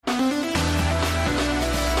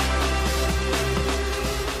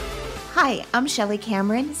Hi, I'm Shelley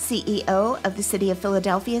Cameron, CEO of the City of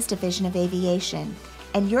Philadelphia's Division of Aviation,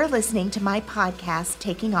 and you're listening to my podcast,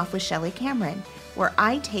 Taking Off with Shelley Cameron, where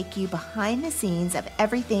I take you behind the scenes of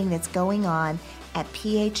everything that's going on at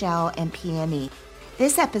PHL and PME.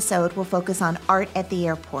 This episode will focus on art at the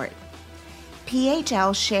airport.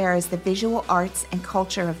 PHL shares the visual arts and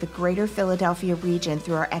culture of the greater Philadelphia region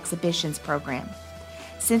through our exhibitions program.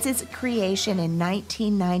 Since its creation in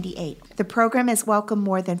 1998, the program has welcomed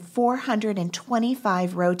more than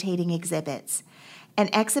 425 rotating exhibits. An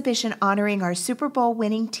exhibition honoring our Super Bowl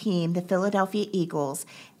winning team, the Philadelphia Eagles,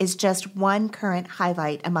 is just one current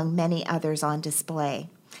highlight among many others on display.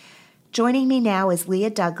 Joining me now is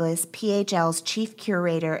Leah Douglas, PHL's Chief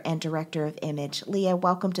Curator and Director of Image. Leah,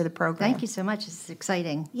 welcome to the program. Thank you so much. It's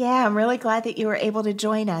exciting. Yeah, I'm really glad that you were able to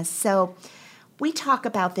join us. So, we talk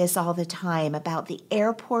about this all the time, about the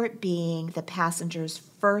airport being the passenger's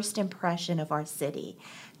first impression of our city.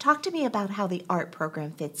 Talk to me about how the art program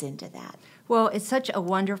fits into that. Well, it's such a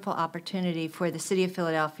wonderful opportunity for the city of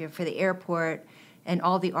Philadelphia, for the airport, and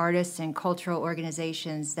all the artists and cultural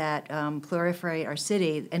organizations that proliferate our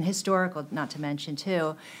city, and historical, not to mention,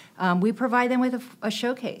 too. We provide them with a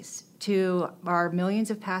showcase to our millions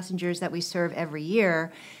of passengers that we serve every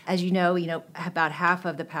year. As you know, about half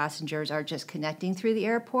of the passengers are just connecting through the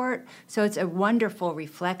airport. So it's a wonderful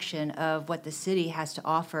reflection of what the city has to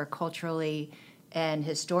offer culturally and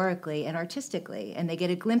historically and artistically. And they get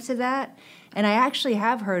a glimpse of that. And I actually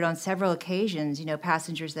have heard on several occasions,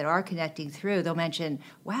 passengers that are connecting through, they'll mention,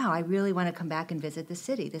 wow, I really want to come back and visit the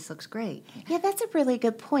city. This looks great. Yeah, that's a really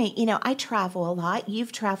good point. I travel a lot.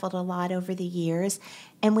 You've traveled a lot over the years.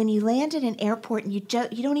 And when you land at an airport and you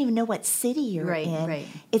don't even know what city you're in, right.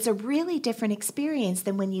 It's a really different experience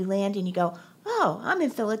than when you land and you go, oh, I'm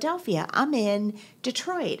in Philadelphia, I'm in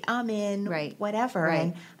Detroit, I'm in whatever. Right.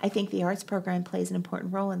 And I think the arts program plays an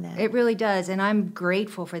important role in that. It really does, and I'm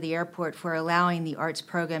grateful for the airport for allowing the arts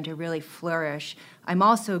program to really flourish. I'm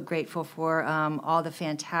also grateful for all the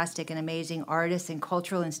fantastic and amazing artists and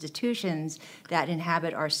cultural institutions that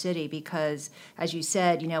inhabit our city because, as you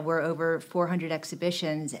said, we're over 400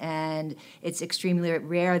 exhibitions, and it's extremely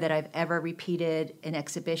rare that I've ever repeated an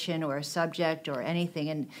exhibition or a subject or anything.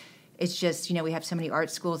 And it's just, we have so many art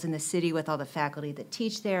schools in the city with all the faculty that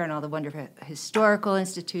teach there and all the wonderful historical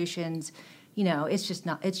institutions. It's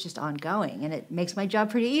just ongoing, and it makes my job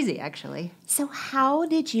pretty easy, actually. So how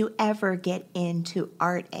did you ever get into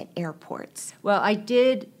art at airports? Well, I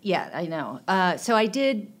did, I know.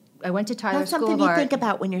 I went to Tyler School of Art. Not something you think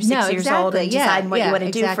about when you're 6 years old and deciding what you want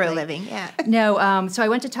to do for a living. Yeah. No, so I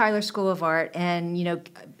went to Tyler School of Art, and,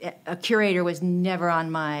 a curator was never on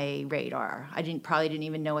my radar. I probably didn't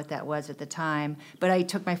even know what that was at the time. But I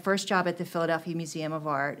took my first job at the Philadelphia Museum of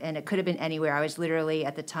Art, and it could have been anywhere. I was literally,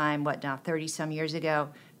 at the time, 30-some years ago,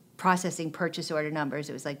 processing purchase order numbers.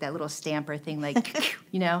 It was like that little stamper thing, but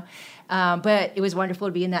it was wonderful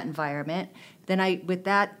to be in that environment. Then with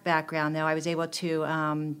that background, though, I was able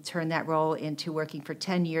to turn that role into working for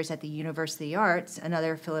 10 years at the University of the Arts,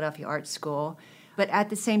 another Philadelphia art school. But at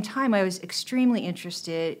the same time, I was extremely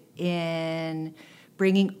interested in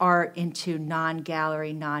bringing art into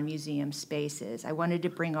non-gallery, non-museum spaces. I wanted to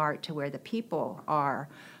bring art to where the people are.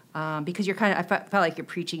 Because I felt like you're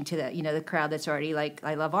preaching to the crowd that's already like,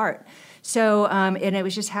 I love art. So, and it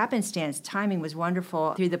was just happenstance. Timing was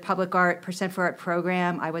wonderful. Through the Public Art Percent for Art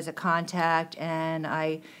program, I was a contact, and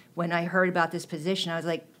when I heard about this position, I was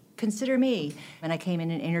like, consider me. And I came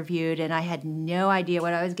in and interviewed, and I had no idea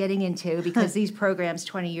what I was getting into because these programs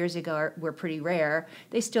 20 years ago were pretty rare.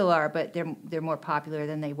 They still are, but they're more popular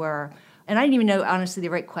than they were. And I didn't even know, honestly,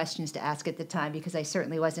 the right questions to ask at the time because I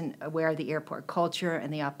certainly wasn't aware of the airport culture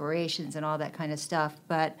and the operations and all that kind of stuff.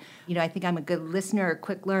 But, I think I'm a good listener, a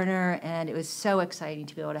quick learner, and it was so exciting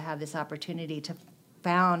to be able to have this opportunity to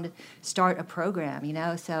start a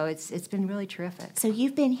program, So it's been really terrific. So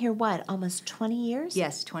you've been here, almost 20 years?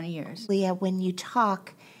 Yes, 20 years. Leah, when you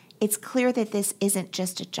talk, it's clear that this isn't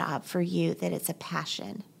just a job for you, that it's a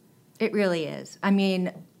passion. It really is.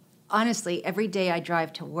 Honestly, every day I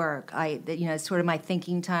drive to work, it's sort of my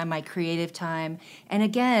thinking time, my creative time. And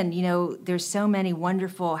again, there's so many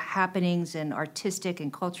wonderful happenings and artistic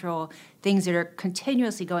and cultural things that are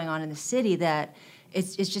continuously going on in the city that it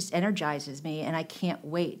just energizes me, and I can't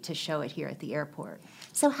wait to show it here at the airport.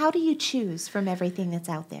 So how do you choose from everything that's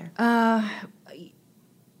out there?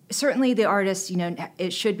 Certainly the artists,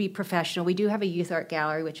 it should be professional. We do have a youth art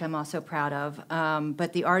gallery, which I'm also proud of,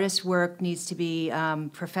 but the artist's work needs to be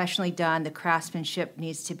professionally done. The craftsmanship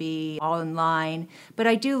needs to be all in line. But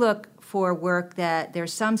I do look for work that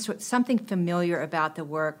there's something familiar about the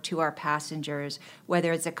work to our passengers,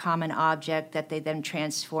 whether it's a common object that they then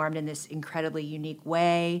transformed in this incredibly unique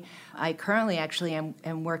way. I currently actually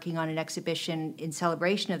am working on an exhibition in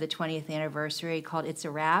celebration of the 20th anniversary called It's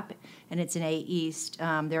a Wrap, and it's in A East.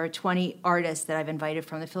 There are 20 artists that I've invited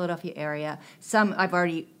from the Philadelphia area. Some I've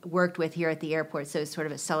already worked with here at the airport, so it's sort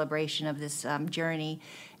of a celebration of this journey.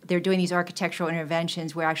 They're doing these architectural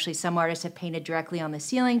interventions where actually some artists have painted directly on the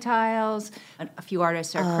ceiling tiles. A few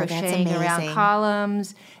artists are crocheting around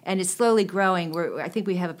columns, and it's slowly growing. I think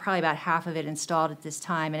we have probably about half of it installed at this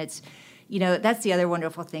time, and it's, that's the other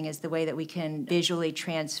wonderful thing is the way that we can visually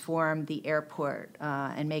transform the airport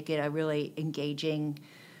and make it a really engaging,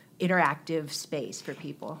 interactive space for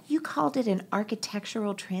people. You called it an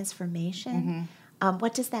architectural transformation? Mm-hmm.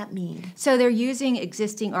 What does that mean? So they're using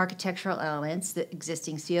existing architectural elements, the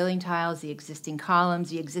existing ceiling tiles, the existing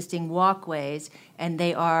columns, the existing walkways, and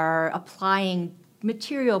they are applying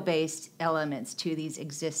material-based elements to these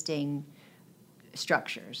existing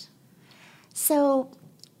structures. So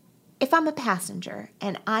if I'm a passenger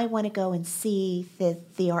and I want to go and see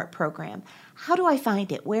the art program, how do I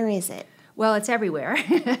find it? Where is it? Well, it's everywhere.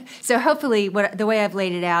 So hopefully the way I've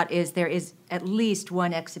laid it out is there is at least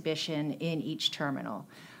one exhibition in each terminal.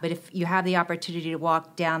 But if you have the opportunity to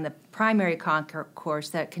walk down the primary concourse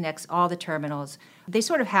that connects all the terminals, they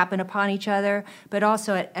sort of happen upon each other, but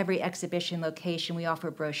also at every exhibition location we offer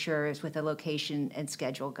brochures with a location and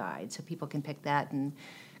schedule guide so people can pick that and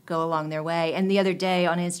go along their way. And the other day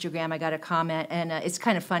on Instagram I got a comment, and it's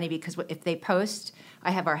kind of funny because if they post,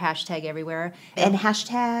 I have our hashtag everywhere. And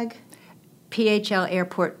hashtag? PHL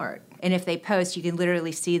Airport Art. And if they post, you can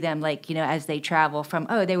literally see them as they travel from,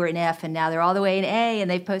 they were in F and now they're all the way in A,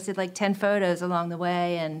 and they've posted 10 photos along the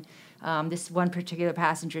way. And this one particular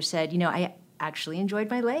passenger said, I actually enjoyed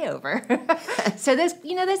my layover. So that's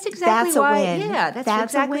exactly why. A win. Yeah, that's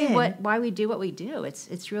exactly why we do what we do.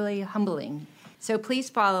 It's really humbling. So please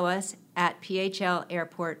follow us at PHL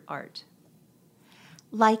Airport Art.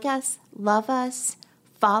 Like us, love us,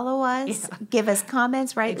 follow us, give us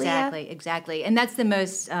comments, right, Exactly, Leah? Exactly. And that's the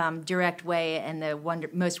most direct way and the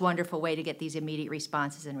most wonderful way to get these immediate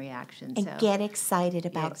responses and reactions. And get excited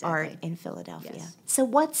about art in Philadelphia. Yes. So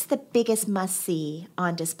what's the biggest must-see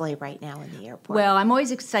on display right now in the airport? Well, I'm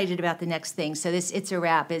always excited about the next thing. So this It's a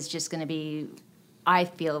Wrap is just going to be, I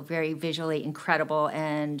feel, very visually incredible,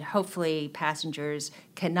 and hopefully passengers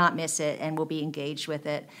cannot miss it and will be engaged with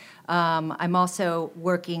it. I'm also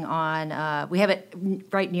working on, we have it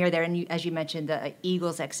right near there, and as you mentioned, the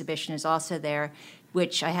Eagles exhibition is also there,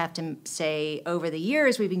 which I have to say, over the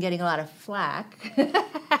years, we've been getting a lot of flack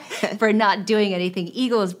for not doing anything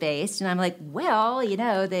Eagles-based, and I'm like, well,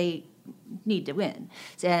 they need to win.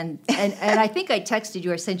 And I think I texted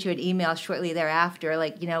you or sent you an email shortly thereafter,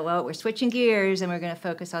 we're switching gears and we're going to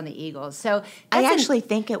focus on the Eagles. So I actually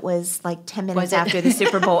think it was 10 minutes after the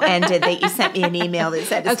Super Bowl ended that you sent me an email that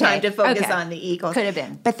said it's time to focus on the Eagles. Could have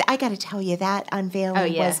been. But I got to tell you, that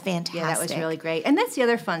unveiling was fantastic. Yeah, that was really great. And that's the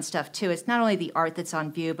other fun stuff, too. It's not only the art that's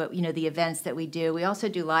on view, but, the events that we do. We also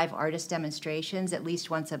do live artist demonstrations at least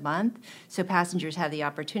once a month. So passengers have the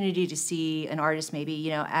opportunity to see an artist maybe,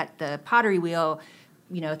 at the pottery wheel,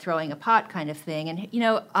 throwing a pot kind of thing.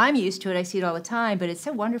 And, I'm used to it. I see it all the time. But it's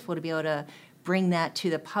so wonderful to be able to bring that to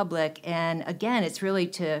the public. And, again, it's really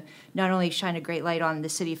to not only shine a great light on the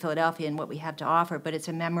city of Philadelphia and what we have to offer, but it's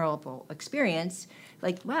a memorable experience.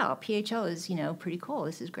 Wow, PHL is, pretty cool.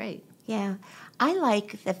 This is great. Yeah. I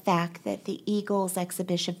like the fact that the Eagles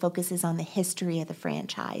exhibition focuses on the history of the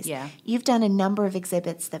franchise. Yeah. You've done a number of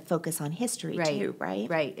exhibits that focus on history too, right?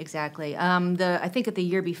 Right, exactly. I think the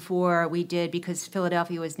year before we did, because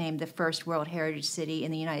Philadelphia was named the first World Heritage City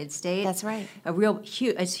in the United States. That's right.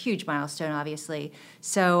 It's a huge milestone, obviously.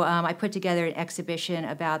 So I put together an exhibition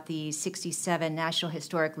about the 67 National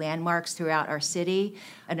Historic Landmarks throughout our city,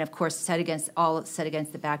 and of course set against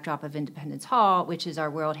the backdrop of Independence Hall, which is our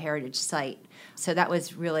World Heritage Site. So that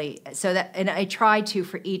was really, and I tried to,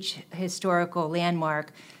 for each historical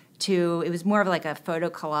landmark, it was more of a photo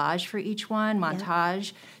collage for each one,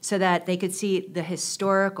 montage, so that they could see the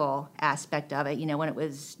historical aspect of it, when it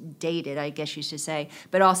was dated, I guess you should say,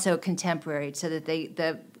 but also contemporary, so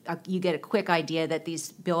that you get a quick idea that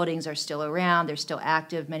these buildings are still around, they're still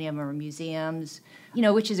active, many of them are museums,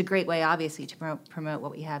 which is a great way, obviously, to promote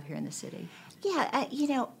what we have here in the city.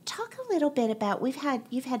 Yeah, talk a little bit about,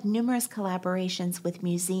 you've had numerous collaborations with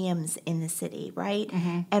museums in the city, right?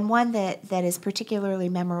 Mm-hmm. And one that is particularly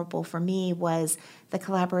memorable for me was the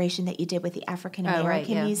collaboration that you did with the African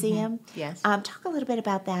American Museum. Mm-hmm. Yes. Talk a little bit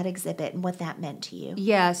about that exhibit and what that meant to you.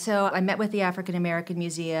 Yeah, so I met with the African American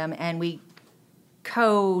Museum, and we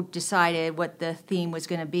co-decided what the theme was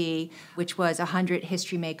going to be, which was 100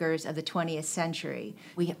 history makers of the 20th century.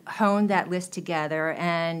 We honed that list together,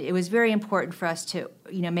 and it was very important for us to,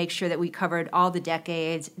 make sure that we covered all the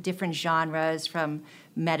decades, different genres, from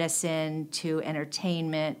medicine to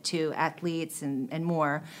entertainment to athletes and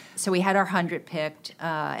more. So we had our 100 picked,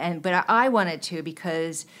 but I wanted to,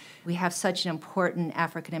 because we have such an important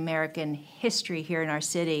African-American history here in our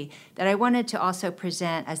city, that I wanted to also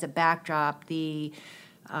present as a backdrop the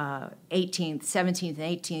 18th, 17th, and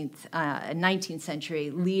 18th, and 19th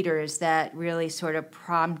century leaders that really sort of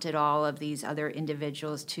prompted all of these other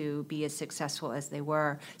individuals to be as successful as they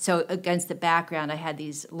were. So against the background, I had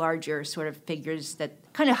these larger sort of figures that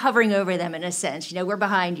kind of hovering over them in a sense. We're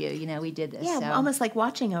behind you. We did this. Yeah, so. Almost like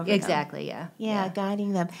watching over exactly, them. Yeah,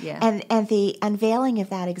 guiding them. Yeah. And the unveiling of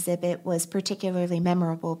that exhibit was particularly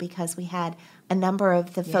memorable because we had a number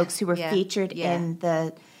of the folks who were featured in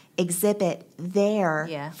the exhibit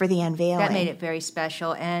there for the unveiling. That made it very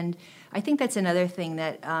special. And I think that's another thing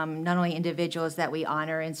that not only individuals that we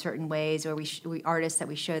honor in certain ways, or we artists that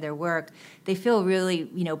we show their work, they feel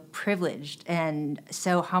really, privileged and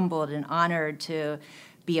so humbled and honored to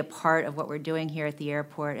be a part of what we're doing here at the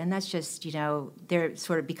airport. And that's just, they're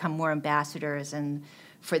sort of become more ambassadors and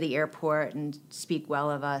for the airport and speak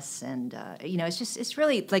well of us. And, it's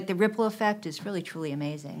really, like, the ripple effect is really, truly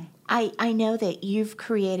amazing. I know that you've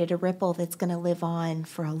created a ripple that's going to live on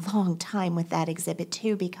for a long time with that exhibit,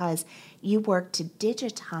 too, because you worked to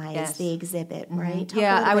digitize the exhibit, right? Mm-hmm.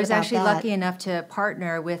 Yeah, I was actually lucky enough to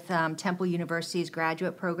partner with Temple University's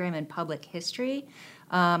graduate program in public history.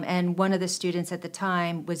 And one of the students at the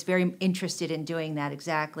time was very interested in doing that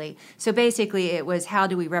exactly. So basically it was, how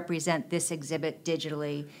do we represent this exhibit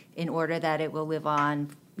digitally in order that it will live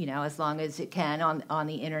on, as long as it can on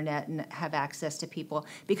the internet and have access to people.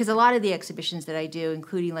 Because a lot of the exhibitions that I do,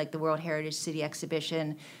 including like the World Heritage City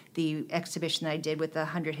exhibition, the exhibition that I did with the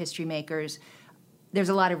 100 history makers, there's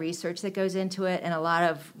a lot of research that goes into it and a lot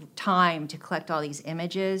of time to collect all these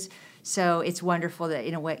images. So it's wonderful that,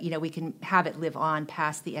 in a way, we can have it live on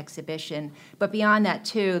past the exhibition. But beyond that,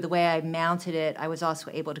 too, the way I mounted it, I was also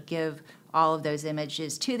able to give all of those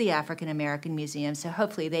images to the African American Museum, so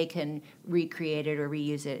hopefully they can recreate it or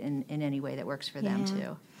reuse it in any way that works for them,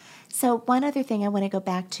 too. So one other thing I want to go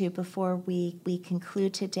back to before we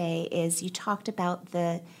conclude today is you talked about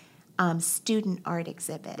the student art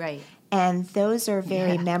exhibit. Right. And those are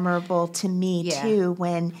very memorable to me, too,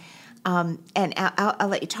 when... and I'll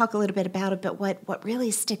let you talk a little bit about it, but what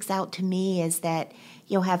really sticks out to me is that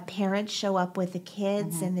you'll have parents show up with the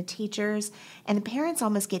kids and the teachers, and the parents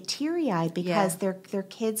almost get teary-eyed because their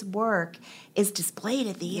kids' work is displayed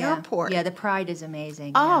at the airport. Yeah, the pride is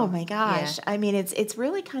amazing. Oh, my gosh. Yeah. I mean, it's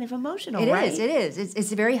really kind of emotional, right? It is.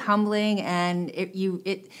 It's very humbling, and you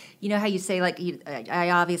know how you say, like, I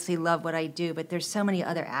obviously love what I do, but there's so many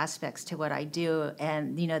other aspects to what I do,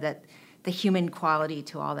 and, that the human quality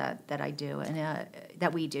to all that I do and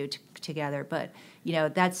that we do together. But,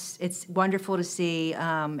 it's wonderful to see.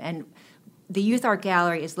 And the Youth Art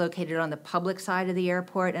Gallery is located on the public side of the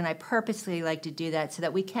airport, and I purposely like to do that so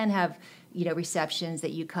that we can have, receptions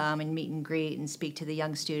that you come and meet and greet and speak to the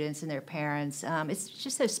young students and their parents. It's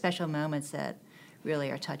just those special moments that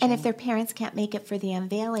really are touching. And if their parents can't make it for the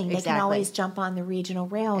unveiling, they can always jump on the regional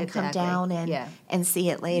rail and come down and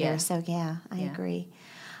see it later. Yeah. So, I agree.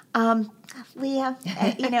 Leah,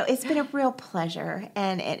 it's been a real pleasure,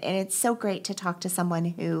 and it's so great to talk to someone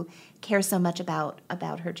who cares so much about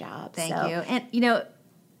her job. Thank you. And,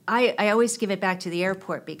 I always give it back to the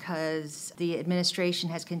airport because the administration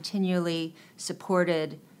has continually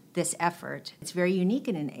supported this effort. It's very unique,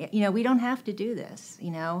 and, we don't have to do this,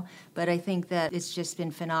 but I think that it's just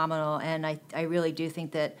been phenomenal, and I really do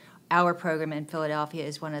think that our program in Philadelphia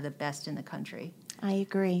is one of the best in the country. I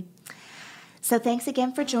agree. So thanks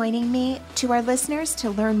again for joining me. To our listeners,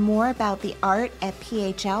 to learn more about the art at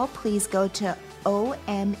PHL, please go to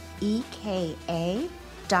omeka.phl.org.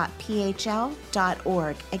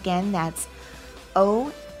 Again, that's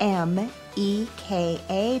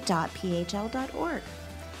omeka.phl.org.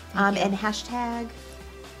 And hashtag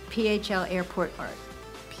PHL Airport Art.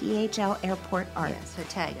 PHL Airport Art. Yeah, so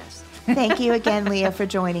tag us. Thank you again, Leah, for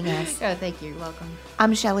joining us. Oh, thank you. You're welcome.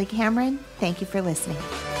 I'm Shelley Cameron. Thank you for listening.